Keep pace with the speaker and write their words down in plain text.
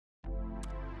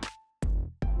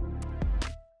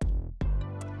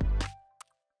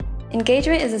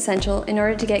Engagement is essential in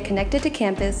order to get connected to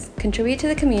campus, contribute to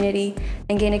the community,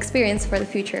 and gain experience for the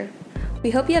future.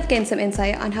 We hope you have gained some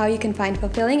insight on how you can find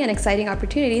fulfilling and exciting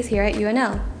opportunities here at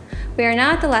UNL. We are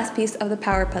now at the last piece of the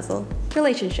power puzzle,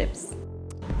 relationships.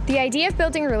 The idea of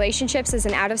building relationships as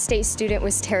an out-of-state student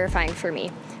was terrifying for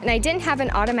me, and I didn't have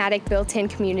an automatic built-in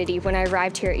community when I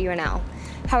arrived here at UNL.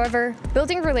 However,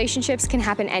 building relationships can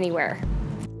happen anywhere.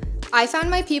 I found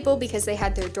my people because they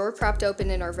had their door propped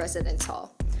open in our residence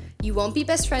hall. You won't be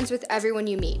best friends with everyone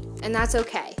you meet, and that's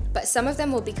okay, but some of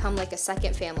them will become like a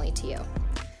second family to you.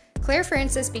 Claire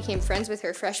Francis became friends with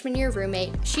her freshman year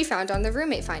roommate she found on the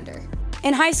Roommate Finder.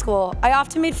 In high school, I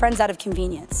often made friends out of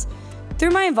convenience.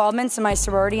 Through my involvements in my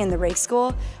sorority and the rake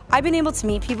school, I've been able to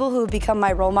meet people who have become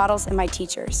my role models and my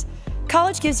teachers.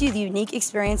 College gives you the unique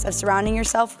experience of surrounding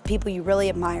yourself with people you really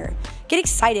admire. Get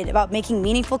excited about making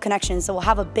meaningful connections that will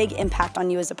have a big impact on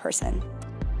you as a person.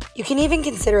 You can even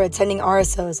consider attending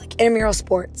RSOs like intramural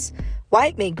sports.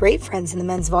 Wyatt made great friends in the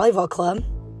men's volleyball club.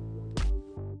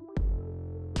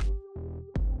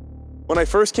 When I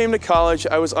first came to college,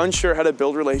 I was unsure how to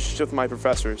build relationships with my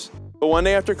professors. But one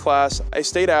day after class, I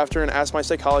stayed after and asked my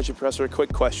psychology professor a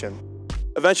quick question.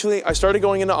 Eventually, I started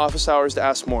going into office hours to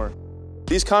ask more.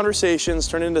 These conversations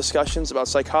turned into discussions about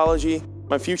psychology,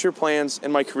 my future plans,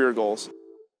 and my career goals.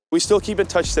 We still keep in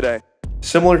touch today.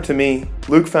 Similar to me,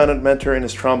 Luke found a mentor in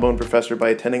his trombone professor by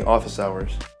attending office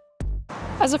hours.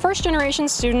 As a first-generation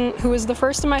student who was the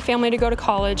first in my family to go to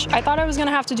college, I thought I was going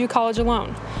to have to do college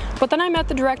alone. But then I met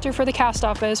the director for the cast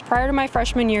office prior to my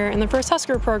freshman year in the first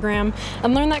Husker program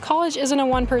and learned that college isn't a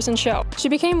one-person show. She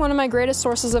became one of my greatest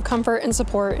sources of comfort and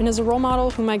support and is a role model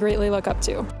whom I greatly look up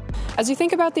to. As you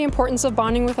think about the importance of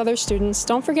bonding with other students,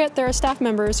 don't forget there are staff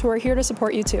members who are here to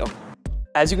support you too.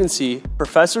 As you can see,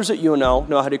 professors at UNL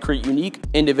know how to create unique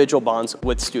individual bonds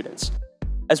with students.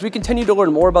 As we continue to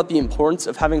learn more about the importance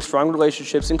of having strong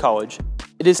relationships in college,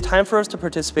 it is time for us to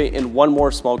participate in one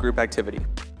more small group activity.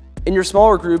 In your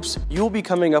smaller groups, you will be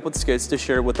coming up with skits to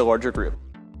share with the larger group.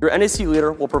 Your NAC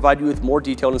leader will provide you with more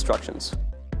detailed instructions.